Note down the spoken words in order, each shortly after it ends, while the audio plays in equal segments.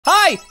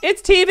Hi,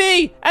 it's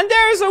TeeVee, and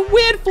there's a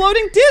weird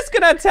floating disc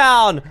in our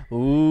town.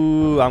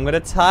 Ooh, I'm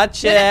gonna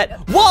touch it.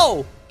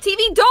 Whoa!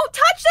 TeeVee, don't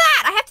touch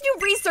that! I have to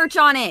do research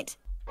on it.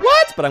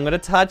 What? But I'm gonna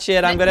touch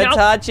it. I'm gonna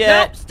touch it.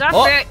 Nope,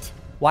 stop it.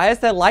 Why is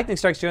there lightning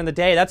strikes during the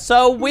day? That's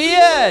so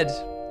weird.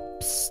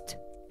 Psst.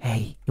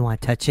 Hey, you want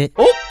to touch it?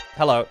 Oh,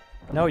 hello.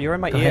 No, you're in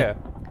my ear.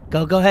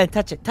 Go ahead.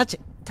 Touch it. Touch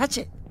it. Touch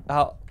it.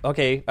 Oh,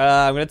 okay.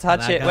 I'm gonna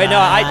touch it. God. Wait,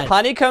 no,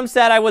 Honeycomb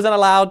said I wasn't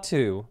allowed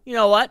to. You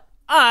know what?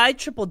 I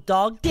triple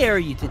dog dare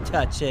you to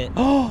touch it.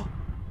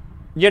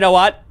 You know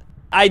what?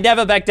 I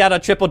never backed down a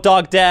triple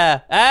dog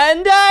dare,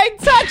 and I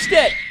touched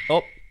it.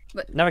 Oh,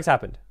 nothing's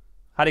happened.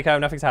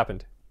 Honeycomb, nothing's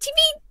happened.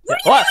 TeeVee, what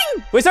are you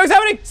doing? Wait, something's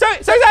happening!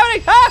 Something's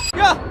happening! Ah!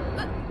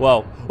 Yeah.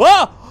 Whoa.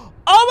 Whoa!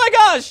 Oh my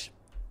gosh!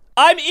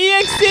 I'm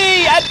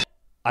EXE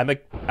and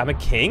I'm a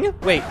king?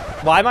 Wait,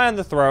 why am I on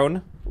the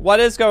throne? What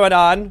is going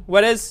on?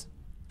 Wait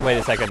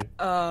a second.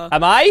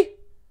 Am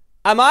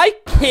I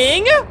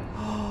king?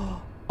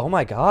 Oh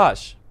my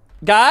gosh.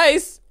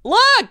 Guys,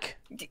 look!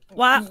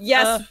 Wow.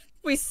 Yes,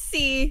 we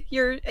see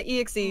your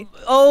EXE.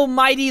 Oh,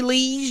 mighty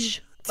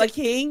liege, my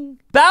king.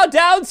 Bow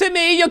down to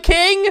me, your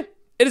king!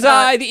 It is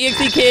I, the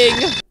EXE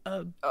king.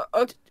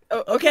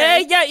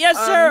 Okay.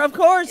 Yes, sir. Of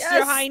course, yes,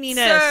 your highness.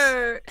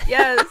 Sir.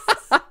 Yes.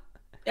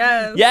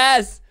 Yes.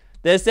 Yes.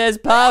 This is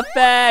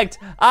perfect.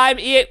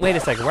 Wait a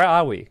second. Where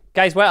are we,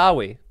 guys? Where are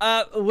we?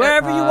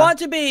 Wherever you want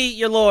to be,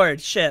 your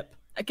lordship.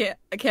 I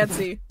can't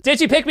see. Did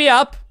you pick me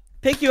up?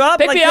 Pick you up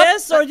Pick like me up.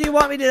 this, or do you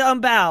want me to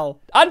unbow?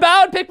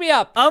 Unbow and pick me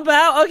up.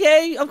 Unbow.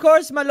 Okay, of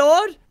course, my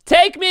lord.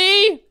 Take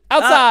me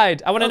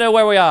outside. I want to know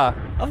where we are.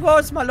 Of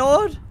course, my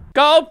lord.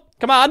 Go.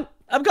 Come on.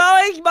 I'm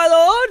going, my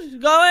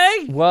lord.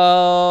 Going.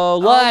 Whoa,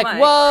 look,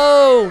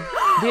 whoa!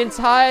 The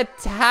entire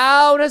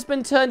town has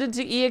been turned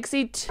into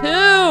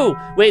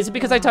EXE2! Wait, is it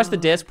because I touched the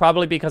disc?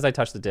 Probably because I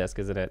touched the disc,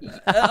 isn't it?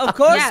 Of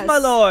course, Yes. my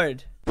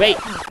lord. Wait,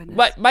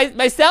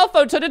 my cell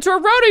phone turned into a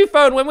rotary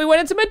phone when we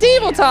went into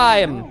medieval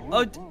time!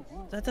 Oh,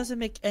 that doesn't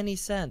make any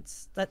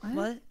sense. What?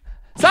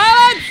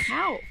 Silence!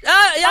 Ow.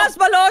 Yes,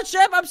 my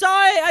lordship. I'm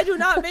sorry. I do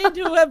not mean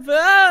to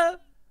have...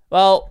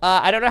 Well,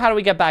 I don't know how do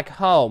we get back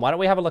home. Why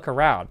don't we have a look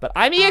around? But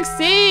I'm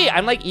EXE!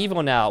 I'm like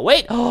evil now.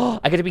 Wait, I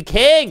get to be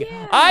king!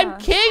 Yeah. I'm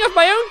king of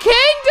my own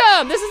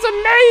kingdom! This is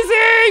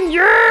amazing!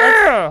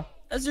 Yeah!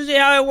 That's usually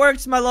how it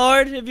works, my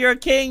lord. If you're a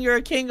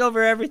king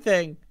over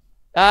everything.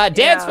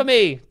 Dance for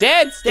me!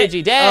 Dance,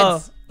 Digi,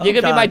 dance! You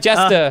can be my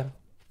jester.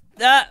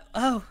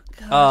 Oh,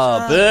 gosh.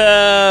 Oh,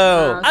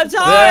 boo! I'm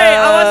sorry.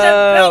 I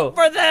wasn't built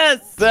for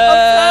this. Boo!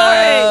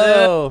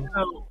 I'm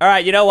sorry. All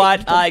right, you know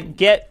what?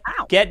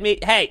 Get me.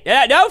 Hey,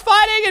 no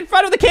fighting in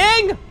front of the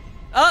king!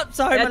 Oh,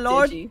 sorry, my That's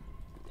lord. Digi.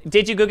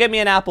 Did you go get me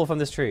an apple from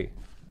this tree?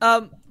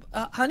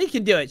 Honey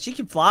can do it. She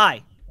can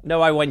fly.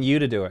 No, I want you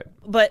to do it.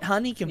 But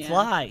Honey can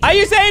fly. Are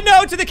you saying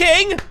no to the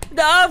king?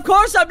 No, of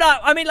course I'm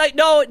not. I mean, like,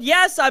 no.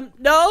 Yes, I'm.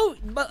 No.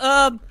 But,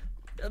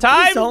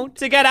 Time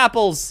to get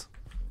apples.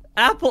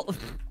 Apple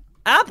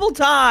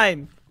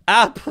time.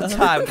 Apple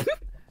time.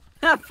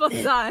 Apple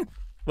time.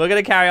 We're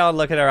gonna carry on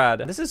looking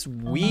around. This is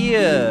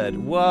weird.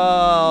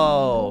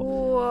 Whoa.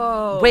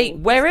 Whoa. Wait,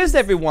 where is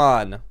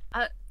everyone?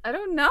 I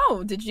don't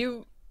know. Did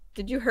you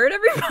hurt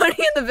everybody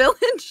in the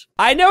village?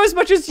 I know as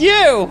much as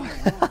you.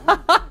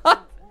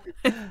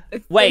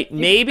 Wait,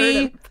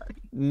 maybe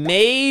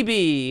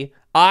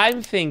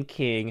I'm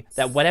thinking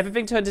that when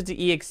everything turned into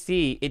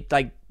EXE, it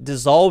like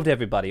dissolved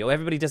everybody or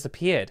everybody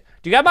disappeared.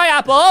 Do you got my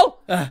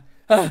apple?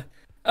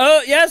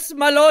 Oh, yes,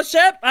 my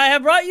lordship. I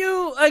have brought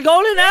you a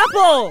golden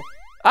apple.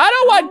 I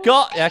don't want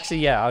gold. Actually,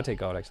 yeah, I'll take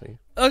gold, actually.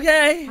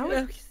 Okay.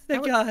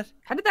 Thank God.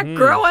 How did that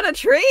grow on a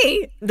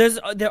tree?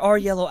 There are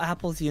yellow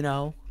apples, you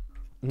know.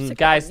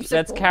 Guys,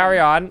 let's carry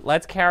on.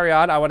 Let's carry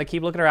on. I want to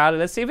keep looking around and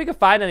let's see if we can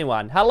find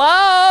anyone.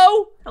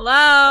 Hello?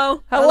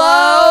 Hello?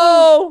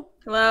 Hello?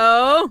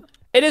 Hello?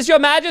 It is your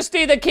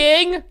majesty, the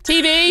king.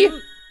 TeeVee.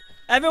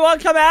 Everyone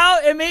come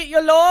out and meet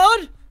your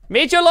lord.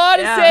 Meet your lord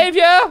and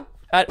savior.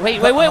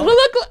 Wait.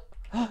 Look.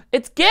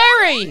 It's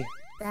Gary.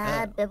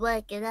 I've been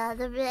working on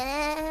the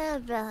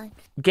railroad.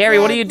 Gary,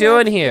 what are you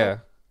doing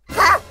here?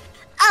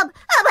 Oh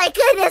my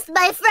goodness,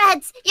 my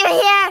friends! You're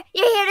here!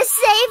 You're here to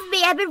save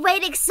me! I've been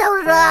waiting so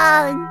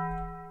long!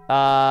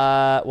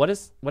 What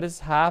is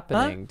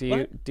happening?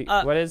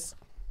 What is...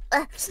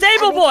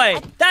 Stable boy!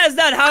 That is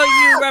not how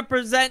you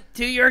represent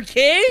to your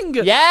king!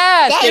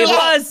 Yes! There You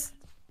must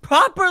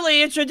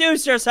properly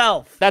introduce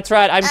yourself! That's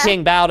right, I'm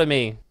king, bow to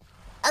me.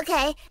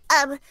 Okay,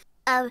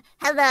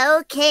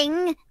 hello,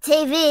 King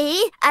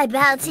TeeVee. I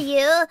bow to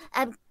you.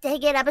 I'm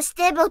thinking I'm a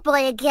stable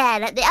boy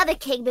again. The other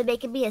king been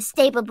making me a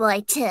stable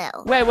boy too.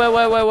 Wait.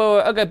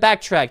 Okay,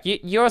 backtrack.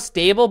 You're a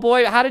stable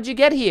boy? How did you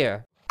get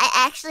here? I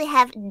actually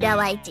have no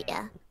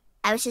idea.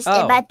 I was just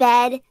in my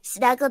bed,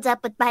 snuggled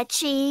up with my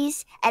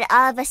cheese, and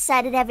all of a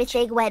sudden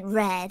everything went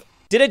red.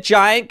 Did a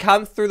giant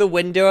come through the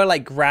window,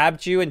 like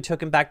grabbed you and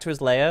took him back to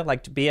his lair,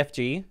 like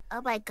BFG?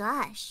 Oh my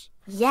gosh.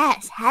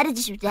 Yes, how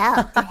did you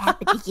know that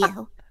happened to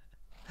you?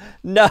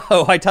 No,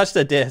 I touched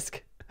a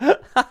disc.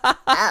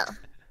 Oh.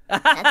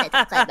 That's it,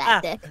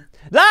 climactic.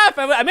 Laugh!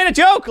 I made a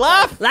joke!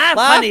 Laugh! Laugh,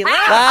 honey,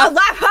 laugh.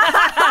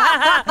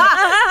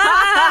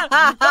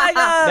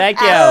 My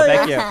God.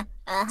 Thank you.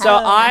 So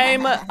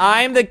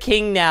I'm the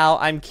king now.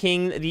 I'm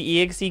king,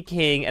 the EXE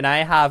king, and I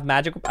have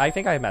magical. I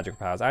think I have magical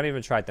powers. I haven't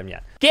even tried them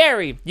yet.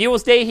 Gary, you will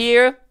stay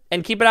here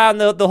and keep an eye on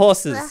the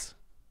horses.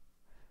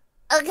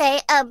 Okay,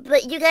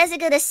 but you guys are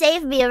gonna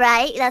save me,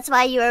 right? That's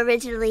why you were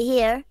originally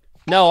here.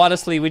 No,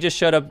 honestly, we just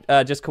showed up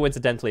just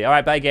coincidentally. All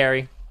right, bye,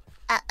 Gary.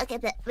 Okay,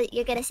 but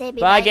you're gonna save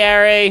me, Bye, right?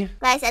 Gary.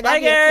 Guys, I love Bye,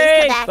 you.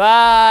 Gary. Please come back.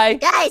 Bye.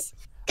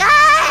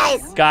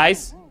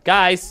 Guys!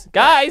 Guys.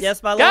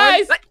 Yes, my lord.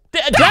 Guys.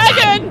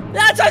 Dragon.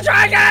 That's a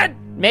dragon!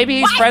 Maybe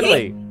he's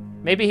friendly.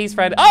 Maybe he's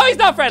friendly. Oh, he's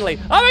not friendly.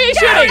 Oh, he's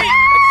shooting.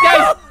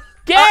 Guys.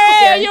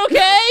 Gary, are you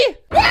okay?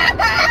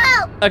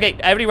 No! Okay,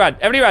 everybody run.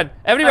 Run.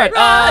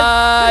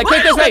 Run.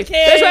 This way.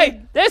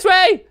 King. This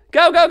way.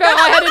 Go.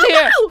 Hide in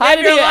here. Hide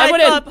in Your here. life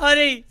Everyone in. up,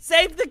 honey.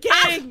 Save the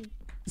king.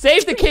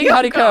 Save the king,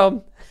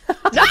 Honeycomb.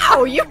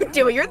 No, you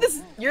do it.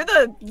 You're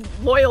the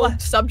loyal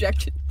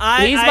subject.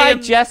 He's my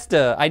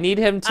jester. I need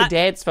him to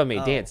dance for me.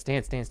 Oh. Dance.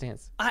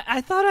 I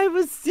thought I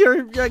was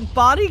your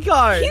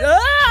bodyguard.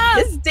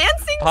 This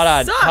dancing Hold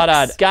on.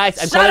 sucks. Guys,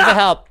 I'm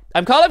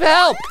calling for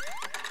help.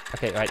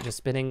 Okay, all right, just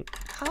spinning.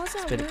 How's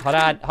that Spinning.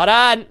 working? Hold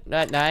on.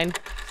 9.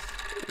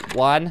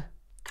 1.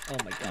 Oh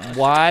my gosh.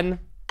 1.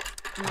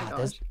 Oh my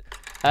gosh.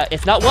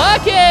 It's not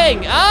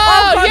working.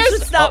 Oh,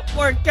 It's not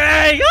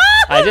working.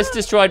 I just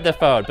destroyed the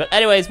phone. But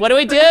anyways, what do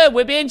we do?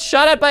 We're being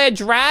shot at by a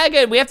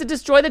dragon. We have to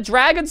destroy the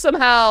dragon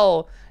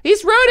somehow.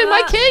 He's ruining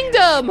my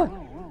kingdom.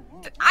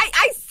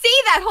 I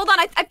see that. Hold on.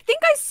 I think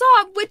I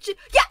saw a witch.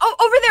 Yeah,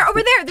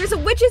 over there. There's a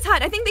witch's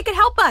hut. I think they could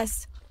help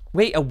us.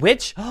 Wait, a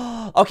witch?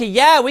 Okay,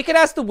 yeah, we can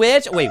ask the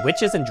witch. Wait,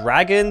 witches and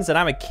dragons, and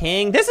I'm a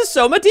king. This is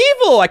so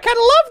medieval. I kind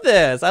of love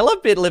this. I love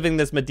living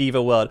this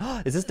medieval world.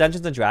 Is this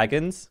Dungeons and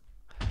Dragons?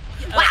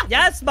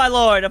 Yes, my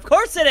lord. Of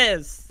course it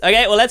is.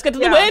 Okay, well, let's get to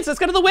the Yeah. witch. Let's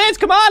go to the witch.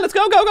 Come on, let's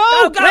go. Go.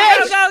 Witch!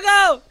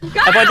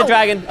 Avoid the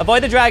dragon.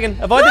 Avoid the dragon.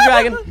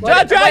 Dragon.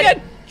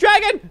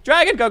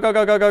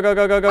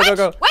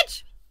 Go.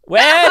 Witch.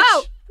 Witch!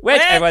 Oh, Witch!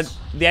 Witch! Everyone,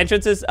 the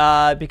entrance is,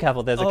 be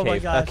careful, there's a Oh my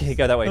cave. gosh. Okay,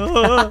 go that way.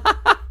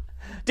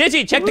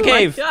 Digi, check the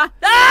cave. God.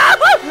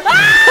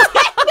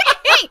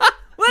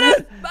 What is,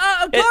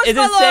 of course, Is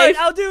my it lord. safe?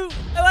 I'll do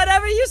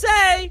whatever you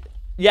say.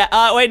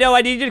 Yeah, wait, no,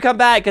 I need you to come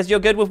back, because you're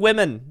good with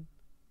women.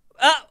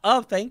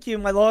 Oh, thank you,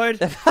 my lord.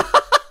 Come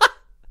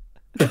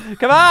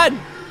on!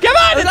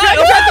 It's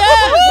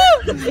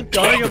right there!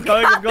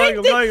 I'm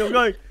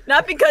going.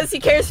 Not because he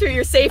cares for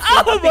your safety,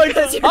 Oh but my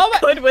because God.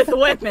 you're good with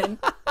women.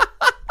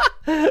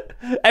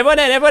 Everyone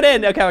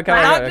in. Okay, come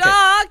on. Knock,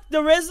 knock. The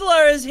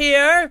Rizzler is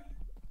here.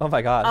 Oh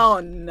my god. Oh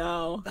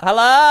no.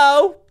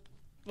 Hello?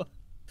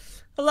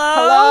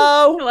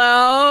 Hello.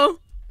 Hello.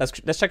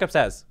 Let's check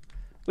upstairs.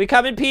 We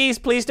come in peace.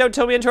 Please don't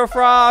turn me into a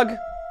frog.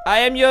 I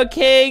am your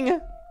king.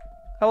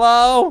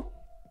 Hello?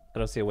 I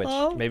don't see a witch.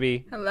 Hello?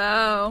 Maybe.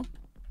 Hello.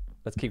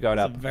 Let's keep going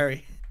It's a up.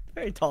 very,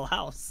 very tall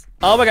house.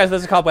 Oh my gosh,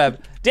 there's a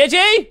cobweb.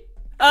 Digi!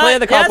 Clear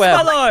the Yes,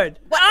 cobweb. my lord.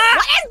 What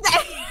is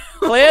that?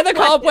 Clear the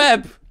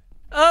cobweb.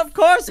 Of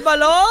course, my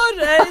lord.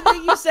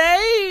 Anything you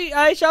say,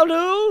 I shall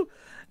do.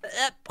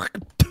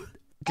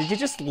 Did you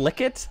just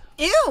lick it?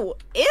 Ew.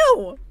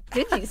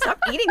 Did you stop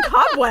eating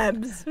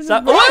cobwebs? Wait, there's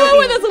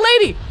a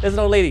lady. There's an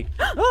old lady.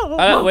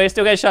 Oh, We're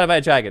still getting shot at by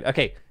a dragon.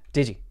 Okay,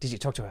 Digi,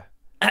 talk to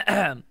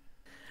her.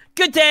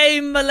 Good day,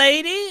 my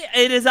lady.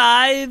 It is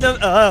I, the.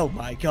 Oh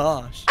my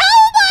gosh.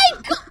 Oh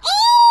my god!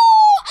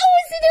 Oh,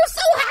 you're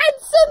so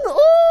handsome!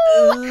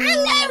 Oh,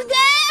 hello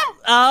there!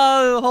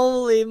 Oh,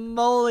 holy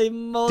moly,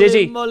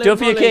 Digi, do it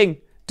for your king.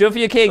 Do it for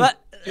your king. What?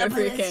 Do it for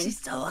your king.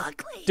 She's so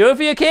ugly. Do it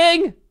for your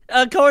king.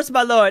 Of course,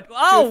 my lord.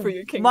 Oh for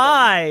your kingdom.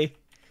 my!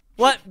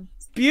 What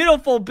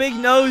beautiful big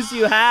nose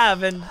you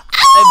have, and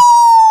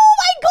Oh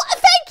my god!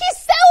 Thank you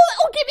so.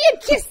 Oh, give me a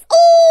kiss!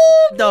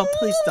 Oh! no,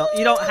 please don't.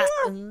 You don't have.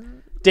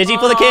 Digi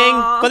for the king.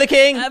 For the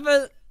king.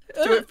 Ever.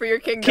 Do it for your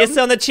kingdom. Kiss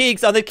on the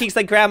cheeks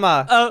like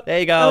grandma. Oh, there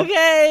you go.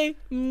 Okay.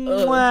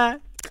 Mwah.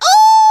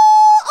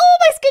 Oh,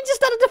 my skin just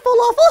started to fall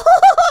off.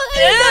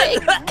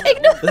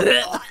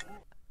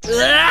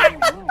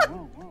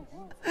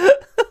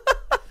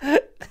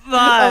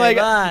 Oh my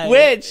god.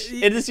 Witch,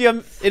 it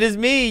is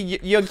me,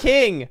 your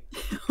king.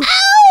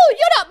 Oh,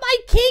 you're not my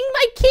king.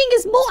 My king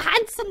is more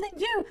handsome than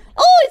you.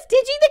 Oh, it's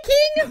Digi the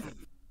king.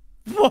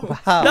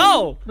 Wow.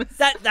 No,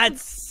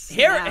 that's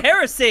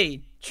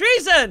heresy,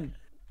 treason.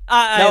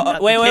 I'm No,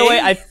 not wait.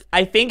 the king.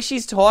 I think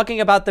she's talking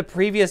about the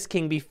previous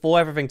king before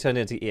everything turned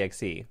into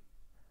EXE.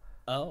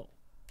 Oh.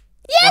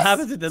 Yes. What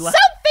happened to the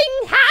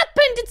Something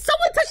happened. Did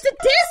someone touch the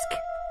disc?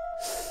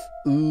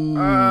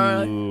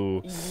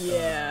 Ooh.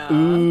 Yeah.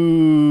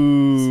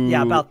 Ooh.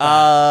 Yeah, about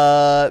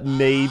that.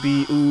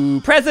 Maybe. Ooh.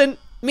 Present.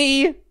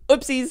 Me.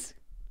 Oopsies.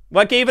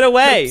 What gave it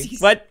away?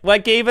 Oopsies.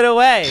 What gave it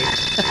away?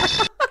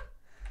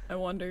 I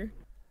wonder.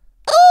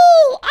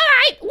 Oh, all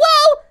right.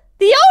 Well,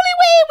 the only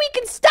way we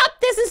can stop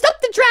this and stop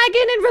the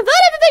dragon and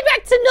revert everything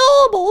back to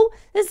normal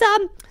is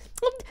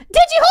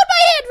Digi, hold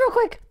my hand real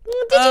quick.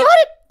 Digi, hold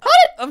it.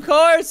 Of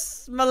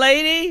course, my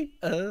lady.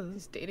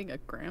 a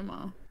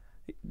grandma.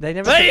 They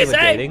never What said do they you were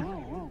say? dating.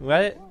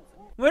 What?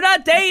 We're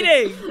not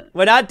dating.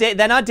 We're not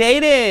they're not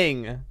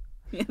dating.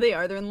 Yeah, they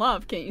are. They're in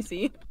love. Can't you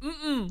see?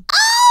 Mm-mm.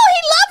 Oh,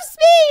 he loves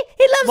me.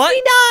 He loves What?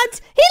 me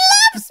not. He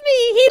loves me.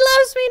 He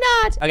loves me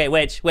not. Okay,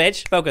 witch,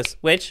 focus.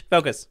 Witch,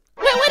 focus.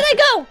 Where did I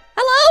go?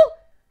 Hello?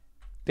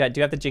 Yeah, do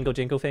you have the jingle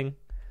thing?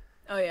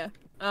 Oh yeah.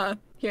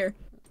 Here.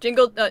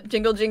 Jingle,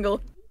 jingle,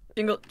 jingle,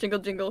 jingle, jingle,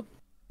 jingle.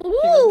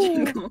 Ooh.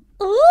 Jingle.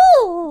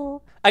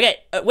 Ooh. Okay,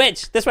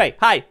 witch, this way.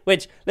 Hi,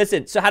 witch.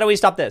 Listen, so how do we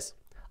stop this?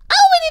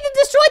 Oh, we need to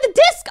destroy the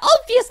disc,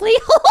 obviously.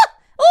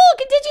 Oh,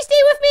 can Digi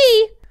stay with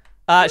me?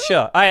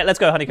 Sure. All right, let's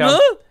go, honeycomb.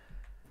 Huh?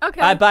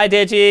 Okay. Bye,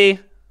 Digi.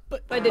 Bye,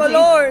 My Digi.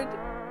 lord.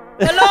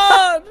 My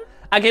lord.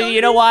 Okay,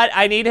 you know what?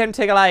 I need him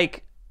to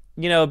like,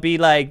 be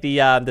like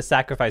the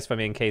sacrifice for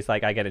me in case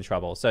like I get in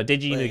trouble. So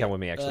Digi, you need to come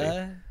with me actually.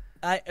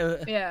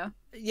 Yeah.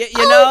 You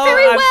Oh, know,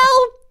 very I'm-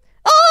 well.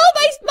 Oh,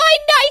 my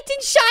knight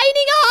in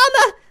shining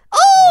armor.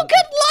 Oh,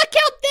 good luck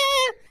out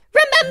there.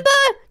 Remember,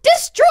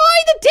 destroy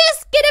the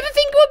disc and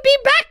everything will be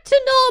back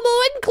to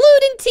normal,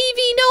 including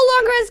TeeVee no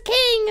longer as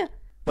king.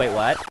 Wait,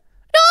 what?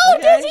 No,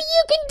 Okay. Digi,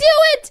 you can do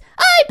it.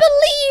 I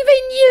believe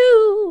in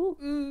you.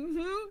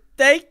 Mhm.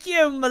 Thank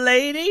you,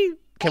 milady.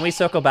 Can we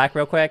circle back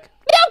real quick?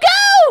 Now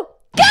go.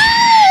 Go.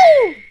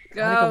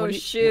 Go,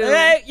 shoot.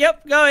 Okay,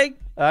 yep, going.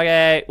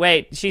 Okay,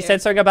 wait. She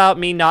said something about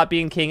me not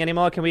being king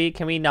anymore. Can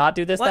we not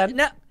do this What? then?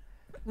 No,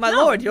 my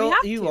No, lord, we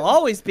have you will to.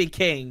 always be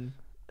king.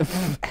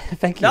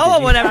 Thank you. No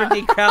one Digi. would ever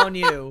decrown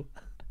you.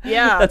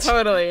 Yeah, That's-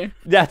 totally.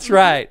 That's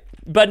right.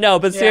 But no,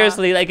 but Yeah.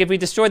 seriously, like if we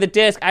destroy the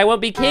disc, I won't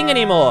be king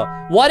anymore.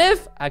 What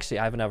if, actually,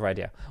 I have another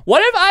idea.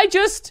 What if I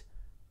just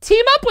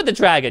team up with the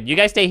dragon? You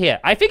guys stay here.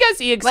 I think as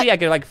EXE, I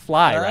could like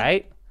fly, Huh?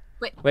 right?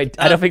 Wait.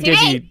 I don't think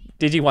Digi!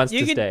 Digi wants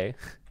You to can- stay.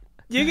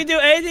 You can do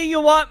anything you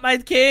want, my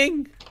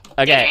king.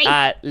 Okay,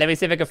 let me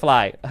see if I can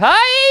fly.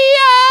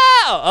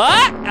 Hi-ya!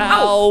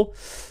 Ow!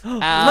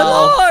 My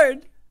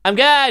lord, I'm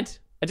good.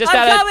 I just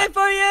I'm gotta. coming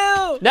for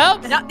you.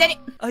 Nope. No, Digi.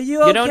 Are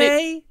you You don't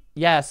okay?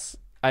 Yes,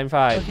 I'm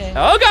fine. Okay.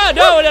 Oh god,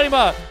 no, not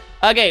anymore.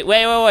 Okay,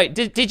 wait.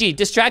 Digi,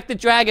 distract the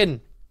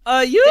dragon.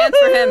 You Dance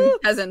for him,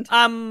 peasant.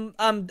 I'm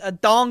a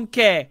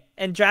donkey,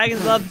 and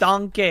dragons love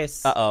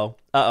donkeys. Uh-oh.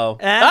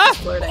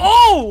 Flirting.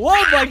 Oh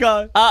my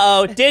god.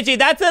 Digi,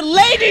 that's a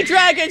lady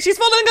dragon. She's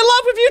falling in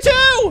love with you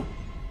too.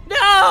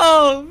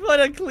 No,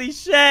 what a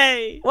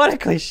cliche. What a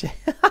cliche.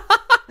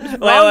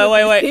 Wrong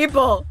with wait. these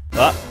People.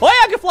 Oh, yeah,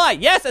 I can fly.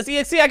 Yes, as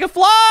EXE, I can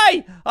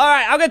fly. All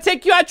right, I'm gonna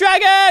take you out,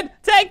 dragon.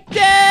 Take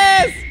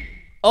this.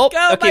 Oh,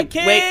 Go, okay. my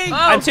king. Wait,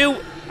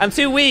 Oh. I'm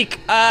too weak.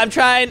 I'm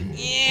trying.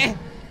 Yeah,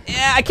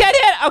 I can't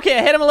hit. Okay,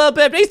 I hit him a little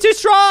bit, but he's too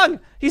strong.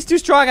 He's too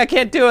strong. I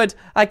can't do it.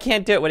 Where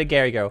did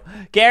Gary go?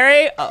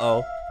 Gary?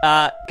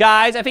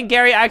 Guys, I think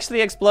Gary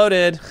actually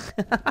exploded.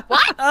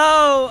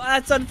 Oh,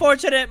 that's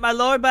unfortunate, my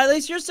lord, but at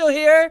least you're still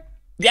here.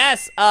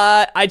 Yes,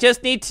 I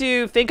just need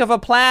to think of a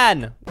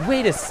plan.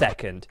 Wait a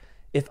second.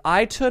 If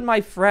I turn my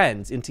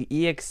friends into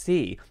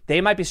EXE, they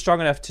might be strong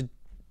enough to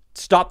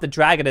stop the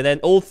dragon, and then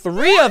all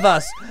three of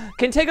us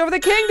can take over the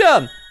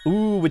kingdom.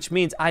 Ooh, which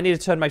means I need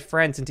to turn my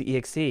friends into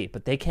EXE,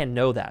 but they can't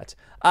know that.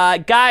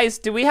 Guys,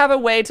 do we have a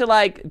way to,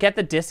 like, get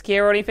the disc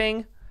here or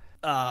anything?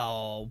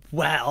 Oh,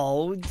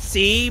 well,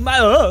 see,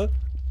 my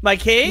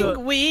king, Look.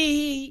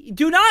 we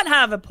do not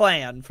have a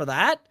plan for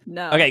that.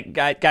 No. Okay,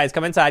 guys,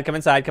 come inside.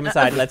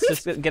 Let's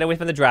just get away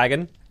from the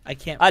dragon. I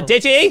can't.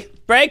 Digi,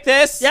 break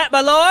this. Yeah,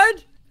 my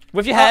lord.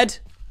 With your head.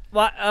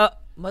 What?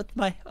 What's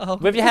my? Oh,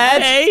 With your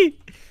head. Hey,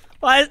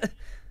 what?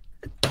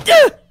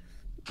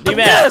 You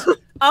missed.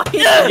 Oh,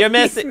 You're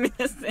missing. He's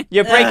missing.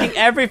 You're breaking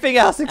everything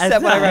else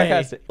except what I sorry.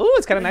 recognized. Ooh,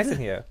 it's kind of nice in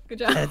here. Good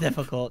job.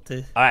 Difficult to.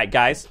 All right,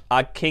 guys.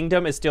 Our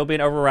kingdom is still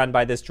being overrun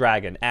by this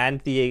dragon and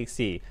the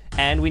EXE.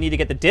 And we need to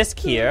get the disc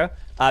here.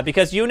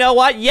 Because you know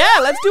what? Yeah,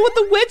 let's do what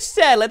the witch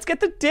said. Let's get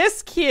the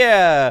disc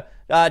here.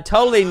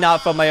 Totally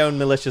not for my own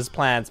malicious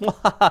plans.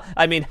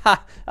 I mean,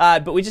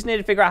 but we just need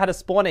to figure out how to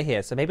spawn it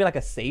here. So maybe like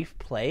a safe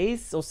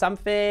place or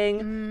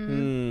something.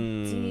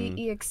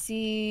 EXE,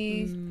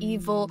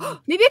 evil.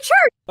 Maybe a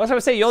church. I was going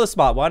to say, you're the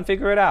smart one.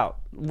 Figure it out.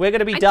 We're going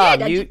to be I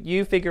dumb. did.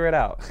 You figure it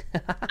out.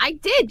 I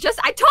did.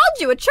 I told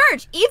you, a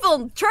church.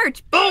 Evil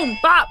church. Boom,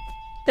 bop.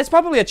 There's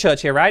probably a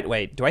church here, right?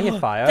 Wait, do I hear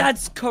fire?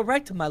 That's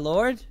correct, my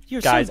lord.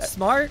 You're Guys, so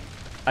smart.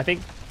 I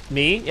think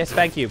me? Yes,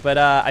 thank you. But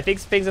I think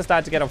things are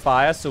starting to get on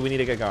fire, so we need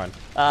to get going.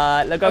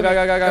 Let's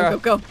go.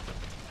 Go.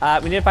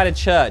 We need to find a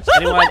church.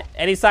 Anyone?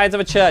 Any signs of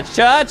a church?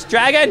 Church?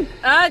 Dragon?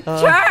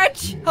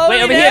 Church.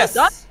 Wait, over here.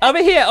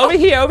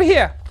 Over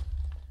here.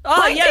 Oh,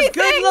 Pointy yes,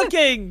 good thing.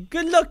 looking.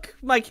 Good look,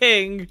 my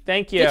king.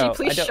 Thank you. Did you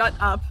please I don't- shut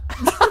up?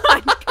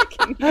 I'm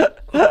cooking.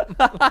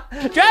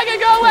 Dragon,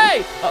 go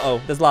away!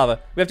 Uh-oh, there's lava.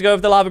 We have to go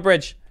over the lava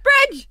bridge.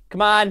 Bridge.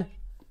 Come on.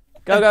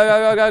 Go. Ow, I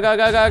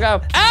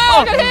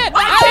got hit!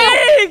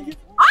 Ow! King!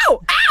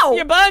 Ow! Ow!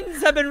 Your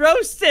buns have been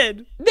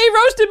roasted. They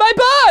roasted my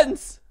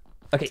buns!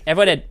 Okay,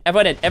 everyone in.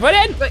 Wait,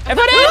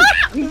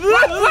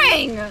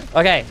 Ring.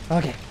 Okay.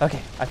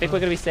 I think we're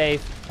gonna be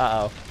safe.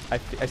 Uh-oh. I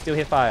still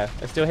hear fire.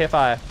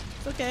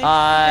 Okay.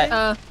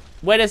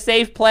 We're in a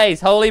safe place,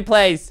 holy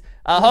place.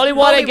 Holy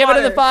water, Holy give it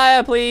to the water.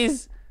 fire,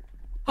 please.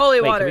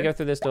 Holy Wait, water. can we go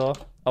through this door?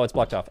 Oh, it's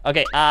blocked off.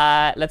 Okay,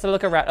 let's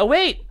look around. Oh,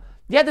 wait.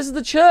 Yeah, this is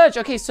the church.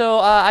 Okay, so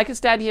I can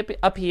stand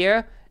up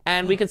here,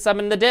 and we can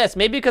summon the disc.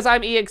 Maybe because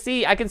I'm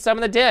EXE, I can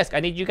summon the disc. I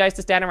need you guys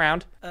to stand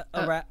around.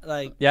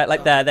 Like. Yeah,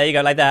 like that. There you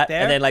go, like that.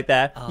 There? And then like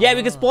that. Yeah,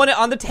 we can spawn it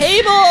on the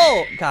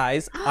table.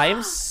 Guys, I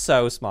am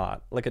so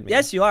smart. Look at me.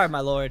 Yes, you are,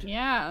 my lord.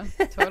 Yeah,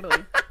 totally.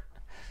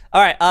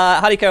 All right,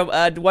 Honeycomb,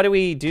 what do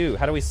we do?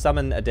 How do we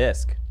summon a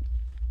disc?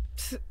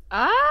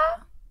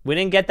 We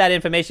didn't get that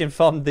information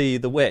from the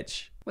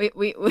witch.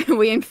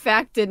 We in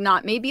fact did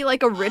not. Maybe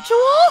like a ritual?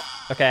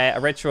 Okay, a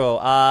ritual.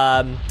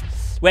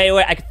 Wait,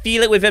 I can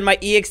feel it within my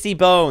EXE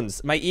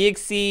bones. My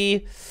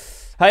EXE.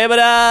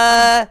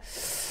 How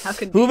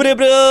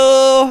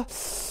could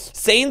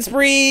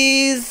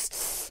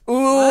Sainsbury's.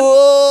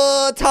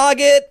 Ooh,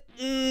 Target.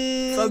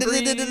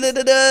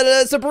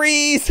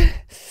 Sabreeze.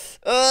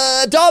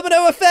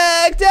 Domino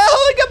effect.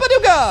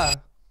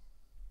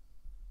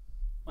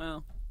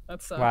 Wow,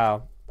 that's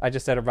Wow. I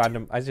just said a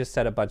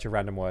bunch of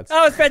random words.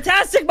 That was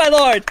fantastic, my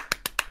lord.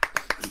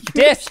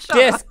 Disc,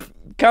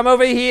 come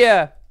over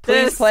here.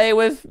 Please Disc. play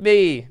with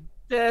me.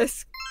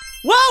 Disc.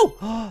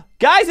 Whoa!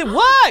 Guys, it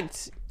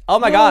worked! Oh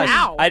my gosh.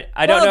 Ow.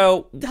 I don't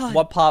know done.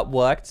 what part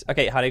worked.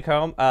 Okay,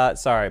 Honeycomb.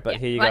 Sorry, but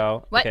here you what?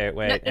 go. What? Okay,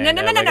 wait. No,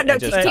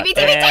 just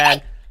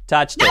TV.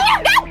 touched it.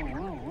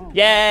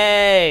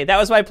 Yay! That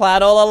was my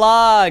plan all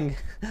along.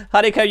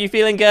 Honeycomb, you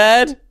feeling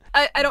good?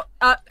 I don't.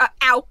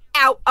 Ow.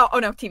 Oh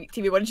no,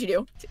 TV. What did you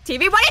do?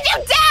 TV, what did you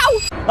do?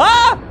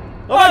 Ah!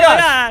 Oh my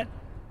gosh!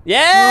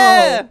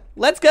 Yeah! Whoa.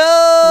 Let's go!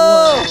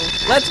 Whoa.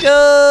 Let's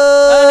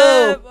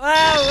go!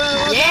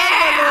 Wow,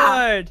 Yeah!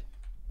 my lord.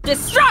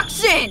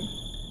 Destruction!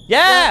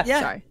 Yeah! Yeah.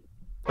 Sorry.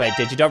 Wait,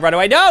 did you don't run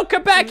away? No,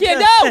 come back here!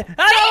 No! I don't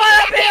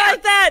want to be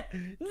like that.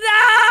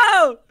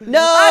 No.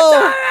 No! I'm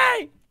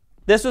sorry.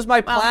 This was my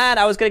plan.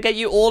 I was gonna get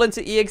you all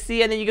into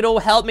EXE, and then you could all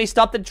help me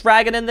stop the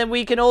dragon, and then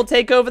we can all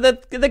take over the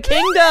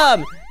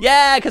kingdom.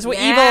 Yeah, because we're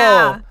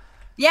evil.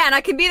 Yeah, and I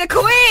can be the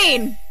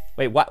queen.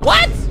 Wait, what?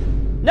 What?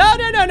 No.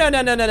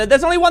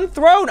 There's only one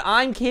throne.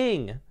 I'm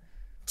king.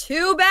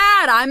 Too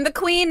bad. I'm the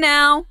queen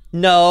now.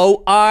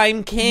 No,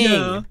 I'm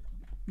king.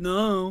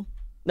 No.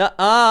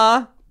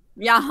 Nuh-uh.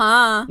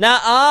 Yaha.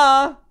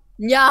 Nuh-uh.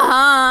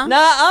 Yaha.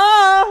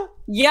 Nuh-uh.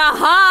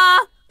 Yaha.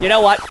 You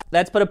know what?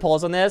 Let's put a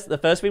pause on this. The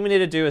first thing we need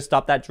to do is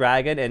stop that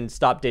dragon and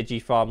stop Digi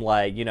from,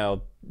 like, you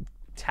know,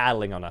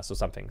 tattling on us or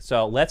something.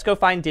 So let's go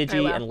find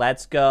Digi and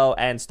let's go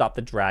and stop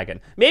the dragon.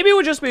 Maybe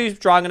we'll just be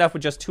strong enough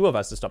with just 2 of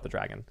us to stop the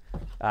dragon.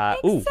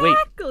 Ooh, wait.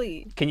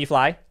 Exactly. Can you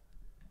fly?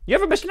 You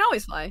have a You machete? can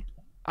always fly.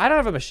 I don't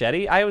have a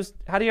machete.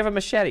 How do you have a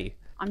machete?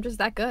 I'm just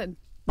that good.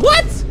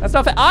 What? That's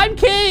not fair. I'm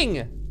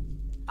king.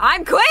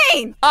 I'm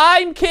queen.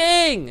 I'm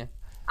king.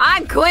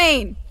 I'm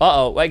queen.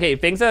 Uh-oh. Okay,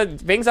 things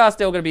are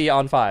still gonna be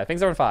on fire.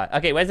 Things are on fire.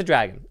 Okay, where's the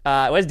dragon?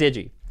 Where's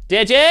Digi?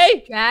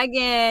 Digi!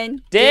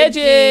 Dragon.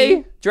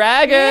 Digi!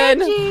 Dragon!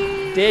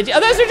 Digi. Digi! Oh,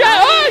 there's the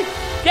dragon!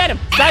 Oh! Get him!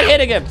 Start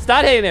hitting him!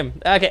 Start hitting him!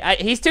 Okay,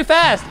 he's too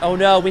fast! Oh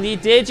no, we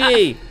need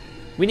Digi!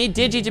 We need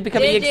Digi to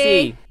become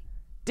Digi. EXE!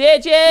 Where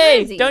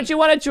is Digi! he? Don't you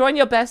want to join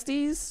your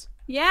besties?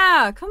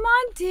 Yeah, come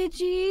on,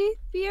 Digi.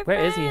 Be a Where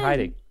friend. is he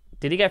hiding?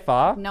 Did he get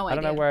far? No I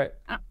don't know idea. where.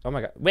 I don't- Oh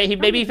my god. Wait,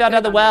 maybe he he fell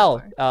down the could've gone well.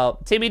 that Oh,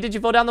 Timmy, did you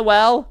fall down the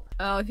well?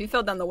 Oh, if he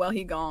fell down the well,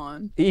 he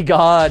gone. He's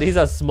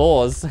a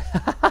s'mores.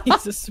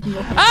 He's a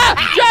small.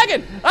 Ah!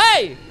 Dragon!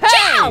 Hey! Hey!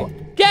 Chow!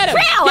 Get him!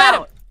 Chow Get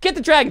him! out! Get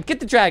the dragon! Get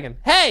the dragon!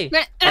 Hey!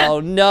 Meh, Oh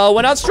no,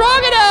 we're not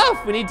strong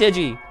enough! We need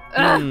Digi.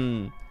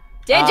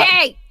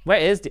 Digi! Where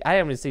is I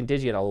haven't seen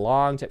Digi in a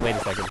long time. Wait a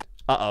second.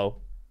 Uh-oh.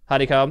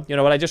 Honeycomb, you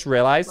know what I just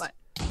realized? What?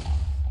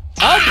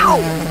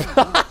 Oh!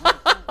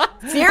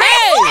 Seriously?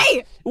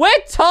 Hey! We're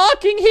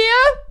talking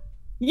here?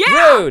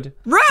 Yeah! Rude.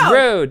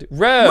 Rude!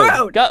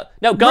 Rude. Go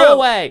Rude.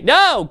 away.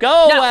 No,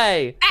 go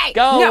away. Hey,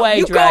 go no, away,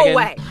 you dragon. go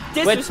away. We're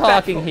Disrespectful.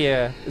 talking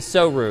here. It's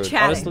so rude.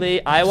 Chatting.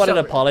 Honestly, I want So an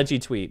rude. apology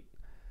tweet.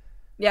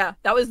 Yeah,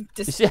 that was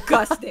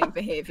disgusting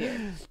behavior.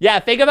 Yeah,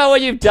 think about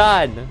what you've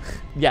done.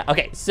 Yeah,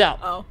 okay, so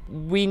Oh.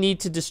 we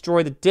need to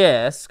destroy the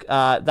disc.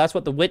 That's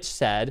what the witch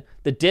said.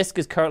 The disc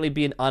is currently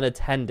being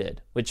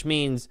unattended, which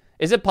means,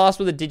 is it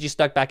possible that Digi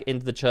stuck back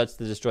into the church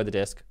to destroy the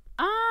disc?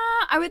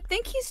 I would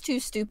think he's too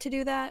stupid to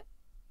do that.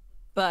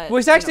 But Well,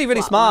 he's actually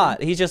really plot smart.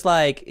 line. He's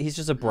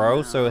just a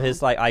bro, so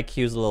his like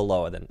IQ's a little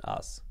lower than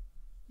us.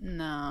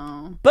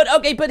 No. But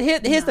okay, but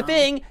here's the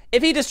thing.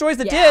 If he destroys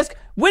the Yeah. disc,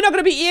 we're not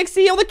gonna be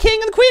EXE or the king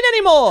and the queen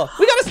anymore.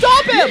 We gotta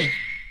stop him.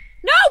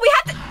 No, we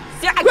have to.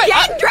 Wait,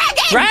 Again,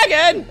 dragon!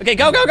 Dragon! Okay,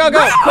 go. Bro!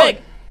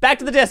 Quick. Back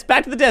to the disc.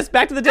 Back to the disc.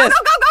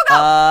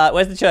 Go.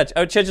 Where's the church?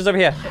 Oh, church is over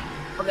here.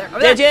 Over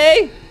there.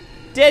 Digi!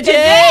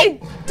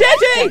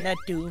 Not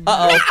do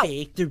Uh-oh. my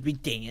victory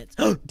dance.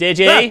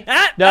 Digi!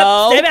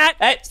 No. Stay back.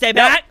 Hey, Stay no,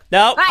 back.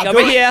 No, Hey, over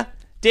do it. here.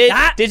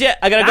 Ah. Digi,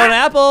 I gotta go to an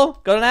Ah. apple.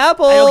 Go to an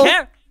apple. I don't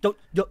care. Don't.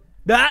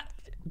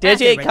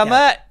 Digi, Right come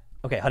there. on.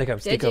 Okay, Honeycomb,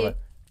 sneak Digi. over.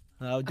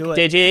 I'll do it.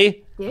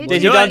 Digi, Digi.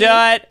 Digi, Do don't it. do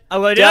it.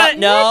 I'm gonna do Don't- it.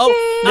 No,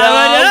 Digi. no,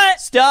 I'm gonna do it.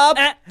 stop.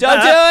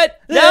 Don't do it.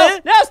 No, uh,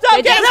 no, stop.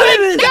 Digi. Get No,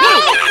 it. No,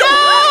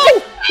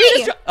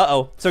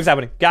 Uh-oh. Something's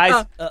happening.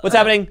 Guys, what's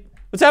happening?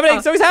 What's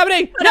happening? Something's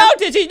happening. No,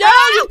 Digi. No,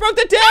 you broke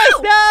the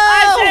disc. No.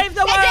 I saved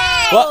the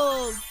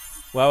world.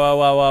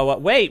 Whoa.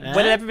 Wait,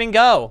 where did everything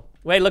go?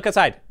 Wait, look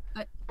outside.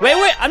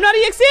 Wait, I'm not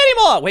EXE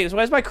anymore. Wait,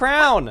 where's my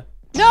crown?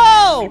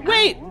 No,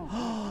 wait.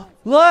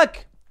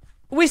 Look,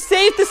 we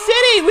saved the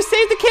city. We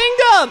saved the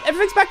kingdom.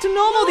 Everything's back to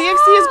normal. The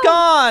EXE is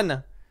gone.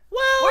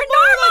 Well, we're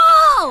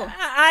normal.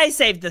 I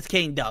saved this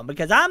kingdom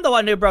because I'm the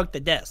one who broke the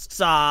disc.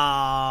 So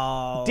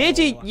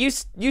Digi,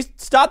 you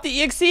stopped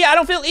the EXE. I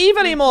don't feel Eve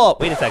anymore.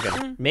 Wait a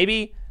second.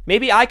 Maybe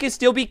I could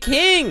still be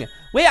king.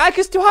 Wait, I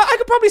could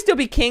probably still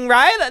be king,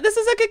 right? This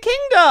is like a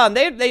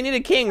kingdom. They need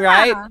a king,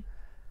 right?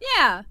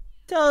 Yeah.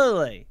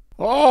 Totally.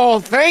 Oh,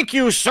 thank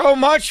you so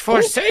much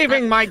for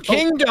saving my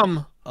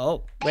kingdom.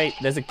 Oh, wait,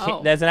 there's a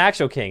king. There's an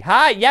actual king.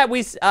 Hi, yeah,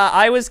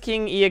 I was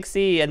King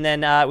EXE, and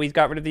then we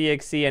got rid of the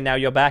EXE, and now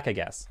you're back, I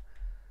guess.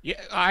 Yeah,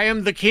 I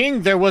am the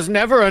king. There was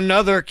never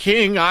another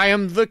king. I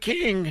am the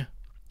king.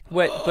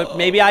 Wait, but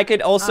maybe I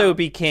could also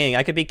be king.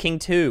 I could be king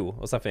too,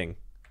 or something.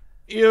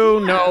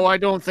 No, I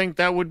don't think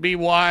that would be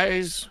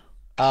wise.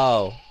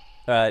 Oh,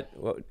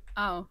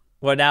 Oh.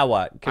 Well, now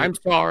what? I'm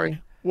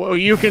sorry. Well,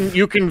 you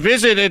can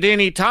visit at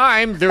any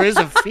time. There is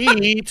a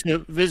fee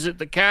to visit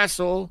the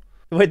castle.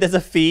 Wait, there's a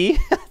fee?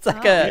 It's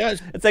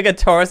like a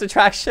tourist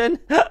attraction.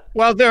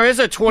 Well, there is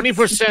a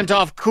 20%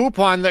 off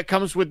coupon that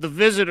comes with the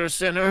visitor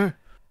center.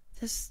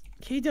 This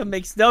kingdom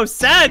makes no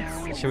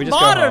sense. Should we just go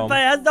home? Modern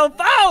play has no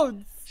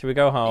phones. Should we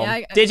go home?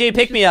 Yeah, Digi,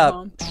 pick me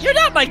up. You're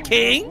not my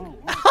king. All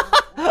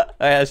right,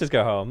 let's just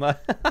go home.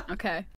 Okay.